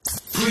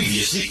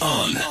Previously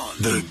on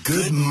the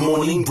Good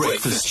Morning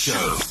Breakfast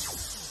Show.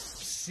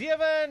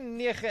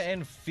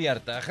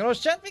 7:49 en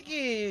ons chat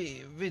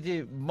bietjie, weet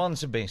jy, man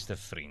se beste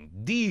vriend,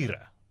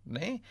 diere,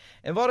 né?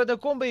 En waar dit nou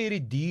kom by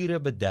hierdie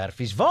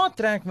diere-bederfies, waar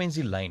trek mens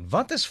die lyn?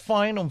 Wat is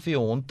fyn om vir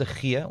jou hond te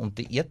gee, om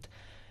te eet?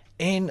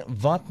 En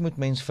wat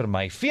moet mens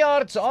vermy?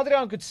 Veearts,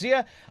 Ardiaan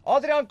Coetzee.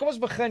 Ardiaan, kom ons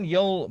begin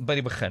heel by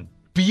die begin.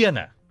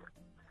 Bene.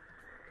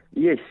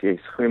 Yes,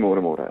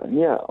 goeiemôre.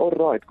 Nee,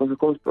 alright, kom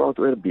ons praat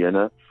oor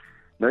bene.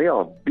 Nou ja,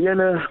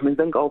 bene, mense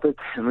dink altyd,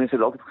 mense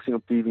het altyd gesien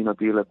op TV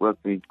natuurlik ook,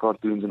 die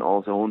cartoons en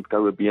al, sy hond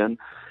koue been.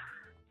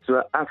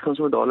 So ek gaan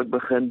so dadelik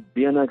begin.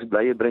 Bene, ek is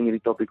bly jy bring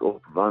hierdie topik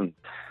op, want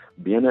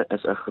bene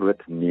is 'n groot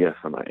nee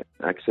vir my.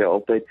 Ek sê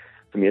altyd,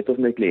 vir meeste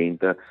van my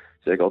kliënte,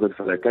 sê ek altyd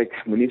vir hulle, kyk,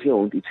 moenie vir jou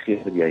hond iets gee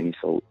wat jy nie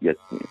sal eet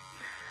nie.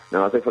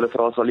 Nou as ek vir hulle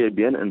vra, sal jy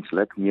been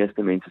insluk?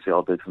 Meeste mense sê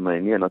altyd vir my,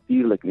 nee,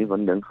 natuurlik nie,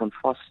 want die ding gaan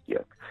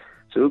vassteek.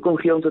 So hoekom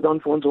gee ons dit dan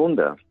vir ons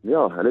honde?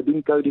 Ja, hulle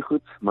doen kou die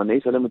goed, maar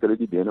net hulle moet hulle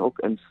die bene ook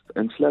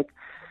insluk.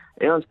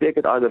 En dan steek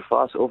dit either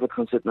vas of dit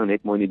gaan sit nou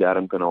net mooi in die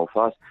darmkanaal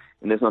vas.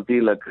 En dit is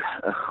natuurlik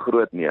 'n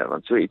groot nee,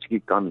 want so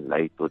ietsie kan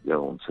lei tot jou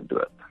hond se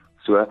dood.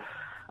 So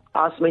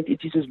as mens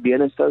ietsie soos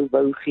bene sou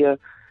wou gee,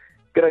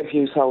 kry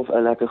jy jouself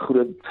 'n lekker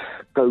groot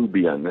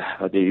koubeen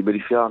wat jy by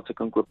die veearts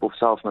kan koop of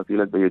selfs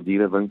natuurlik by jou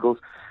dierewinkels.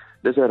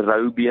 Dis 'n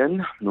rou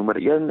been, nommer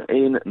 1,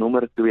 en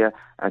nommer 2,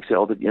 ek sê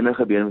altyd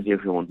enige been wat jy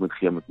vir jou hond moet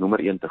gee, moet nommer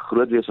 1 te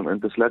groot wees om in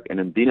te sluk, en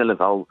indien hulle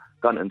wel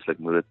kan insluk,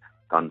 moet dit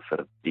kan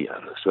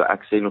verdeur. So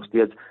ek sê nog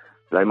steeds,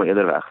 bly maar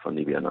eerder weg van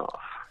die bene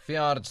af.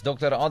 Veearts,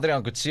 Dr.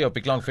 Ardiaan Coetzee op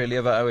die Klank vir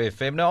Lewe ou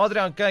FM. Nou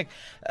Ardiaan, kyk,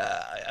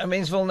 'n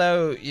mens wil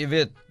nou, jy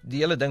weet, die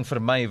hele ding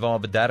vir my waar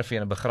bederf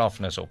en 'n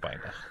begrafnis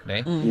opeindig,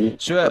 né? Nee?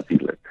 So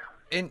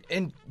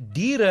en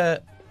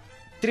diere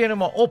tree nou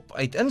maar op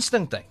uit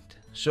instink uit.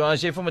 So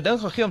as jy vir my ding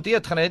gaan gee om te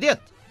eet, gaan hy dit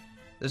eet.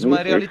 Dis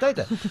my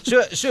realiteite.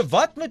 So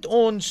wat moet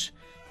ons,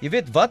 jy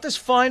weet, wat is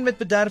fyn met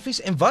bederfies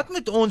en wat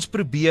moet ons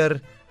probeer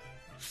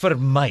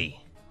vermy?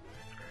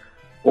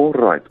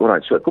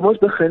 Alright. So kom ons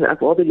begin, ek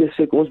wil altyd jy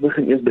sê, kom ons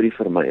begin eers by die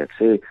vermy. Ek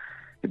sê,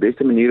 die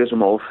beste manier is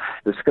om half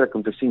te skrik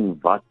om te sien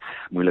wat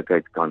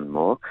moeilikheid kan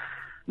maak.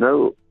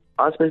 Nou,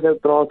 as mens nou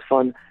praat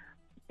van,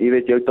 jy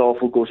weet, jou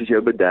tafelkos is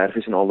jou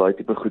bederfies en al daai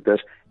tipe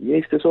goeders.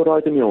 Yes, dis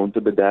alright om jou hond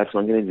te bederf,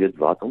 solank jy net weet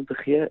wat om te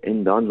gee.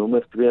 En dan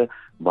nommer 2,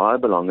 baie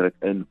belangrik,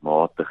 in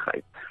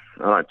matigheid.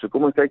 Alright, so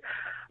kom ons kyk,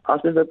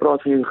 as mens nou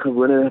praat van jou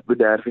gewone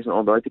bederfies en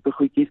al daai tipe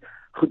goedjies,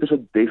 goeders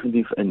wat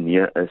definitief 'n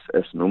nee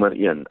is nommer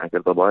 1. Ek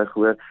het al baie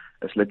gehoor,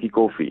 'n slukkie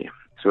koffie.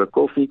 So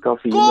koffie,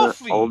 kafeïne,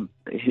 al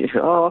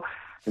ja,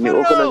 en die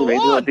oggend as die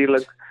mense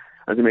natuurlik,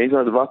 as die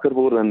mense wakker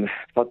word, en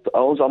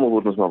ons almal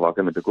word ons maar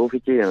wakker met 'n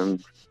koffietjie, en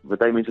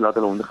baie mense laat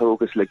hulle honde gou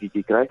ook 'n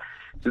slukkietjie kry.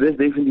 So dis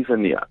definitief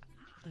 'n nee.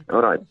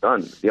 Alright,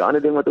 dan, die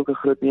ander ding wat ook 'n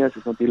groot nee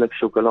is natuurlik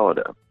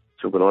sjokolade.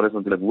 Sjokolade is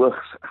natuurlik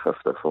hoogs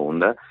giftig vir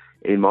honde,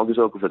 en maak dus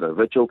ook of dit 'n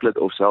wit sjokolade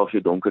of selfs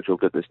jou donker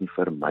sjokolade is, nie,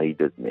 vermy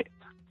dit net.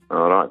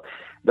 Alright,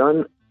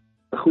 dan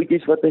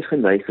goedjies wat mens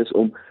geneig is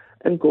om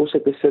in kos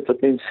te sit,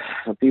 wat mens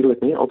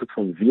natuurlik nie altyd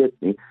van weet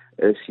nie,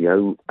 is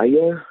jou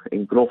eie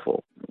en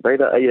knoffel.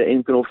 Beide eie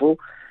en knoffel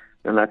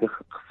kan lekker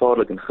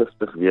gevaarlik en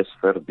giftig wees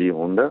vir die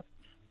honde.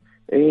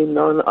 En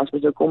dan as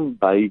mens nou kom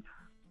by,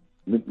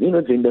 nie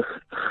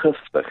noodwendig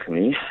giftig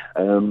nie,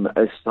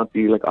 is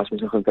natuurlik as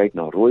mens nou gaan kyk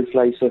na rooi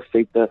vleise,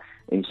 vette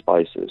en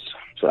spices.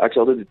 So ek sê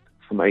altyd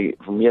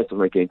vir meeste van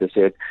my kliënte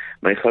sê,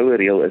 my goue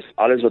reël is,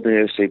 alles wat in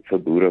jou resep vir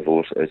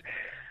boerewors is,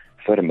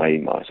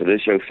 vermy maar. So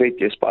dis jou vet,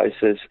 jou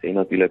spices en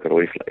natuurlik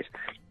rooi vleis.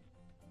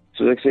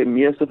 So ek sê,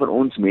 meeste van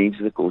ons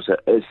mense se kosse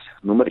is,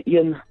 nommer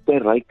 1 te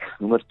ryk,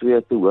 nommer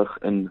 2 te hoog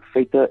in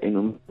vette, en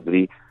nommer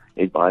 3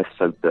 het baie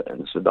soute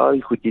in. So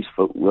daai goedjies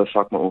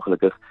veroorsaak maar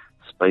ongelukkig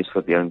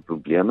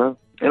spysverteringsprobleme.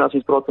 En as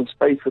ons praat van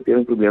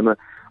spysverteringsprobleme,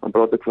 dan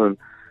praat ek van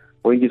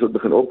hondjies wat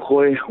begin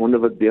opgooi, honde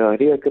wat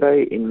diarree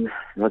kry, en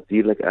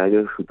natuurlik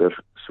erger goeders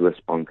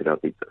soos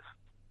pankreatitis.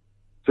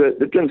 So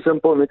dit klink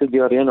simpel met 'n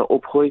diarree en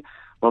opgooi,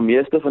 maar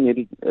meeste van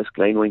hierdie is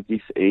klein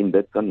hondjies, en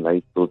dit kan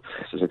lei tot,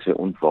 soos ek sê,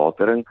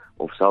 ontwatering,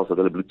 of selfs dat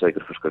hulle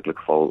bloedsuiker verskriklik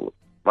val,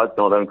 wat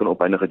dan kan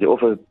opeindig dat jy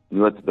of 'n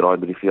nooddraai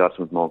by die veearts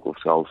moet maak, of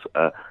selfs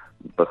 'n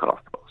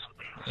begrafnis.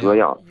 So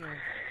ja,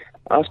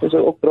 as mens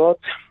ook praat,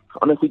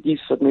 ander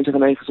goedjies wat mense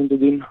geneig is om te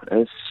doen,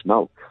 is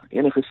melk.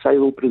 Enige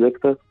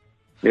suiwelprodukte,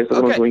 meeste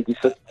van ons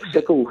hondjies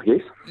sukkel,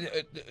 yes?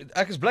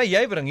 Ek is bly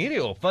jy bring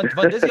hierdie op,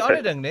 want dis die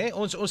ander ding, né?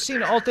 Ons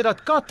sien altyd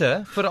dat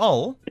katte,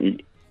 veral,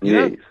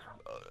 Yes.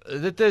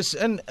 Dit is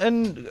in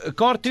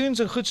cartoons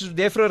en goed, soos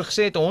jy vroeër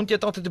gesê het, 'n hond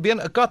eet altyd 'n been,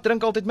 'n kat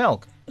drink altyd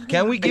melk.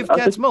 Can we give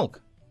cats milk?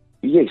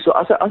 Yes, so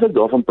as ek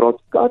daarvan praat,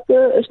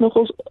 katte is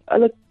nogals,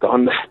 hulle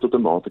kan tot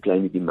 'n mate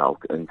klein bietjie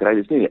melk inkry.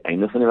 Dis nie die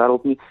einde van die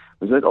wêreld nie.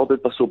 Ons moet net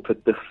altyd pas op vir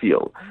te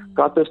veel.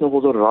 Katte is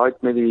nogals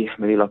alright met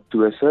die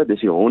laktose.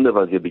 Dis die honde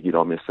wat weer bietjie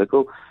daarmee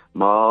sukkel,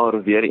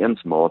 maar weer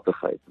eens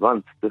matigheid,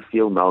 want te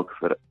veel melk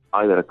vir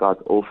either 'n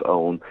kat of 'n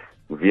hond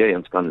weer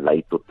eens kan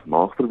lei tot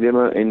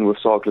maagprobleme en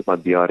hoofsaaklik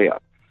maar diarree.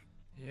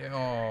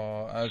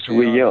 Ja, okay.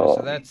 So, ja,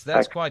 So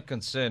that's quite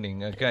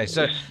concerning. Okay.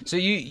 So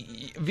you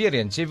weer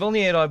eens, jy wil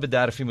nie hê daai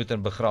bederfie moet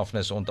in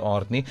begrafnis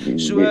ontaard nie.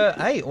 So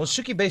hey, ons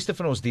soek die beste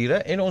van ons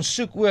diere en ons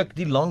soek ook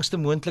die langste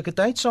moontlike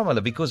tyd saam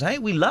hulle because hey,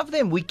 we love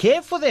them, we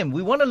care for them,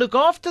 we want to look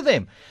after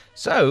them.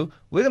 So,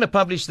 we're going to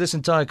publish this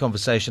entire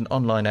conversation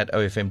online at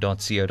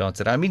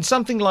ofm.co.za. I mean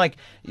something like,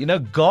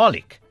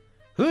 garlic.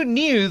 Who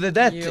knew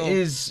that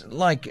is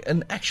like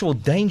an actual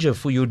danger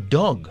for your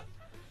dog?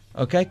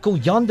 Okay,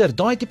 koriander,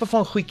 daai tipe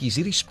van goedjies,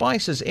 hierdie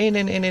spices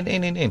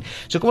en.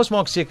 So kom ons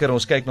maak seker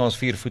ons kyk na ons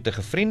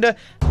viervoetige vriende.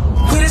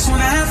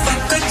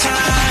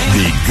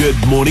 The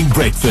Good Morning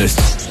Breakfast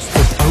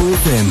with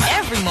OFM.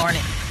 Every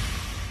morning.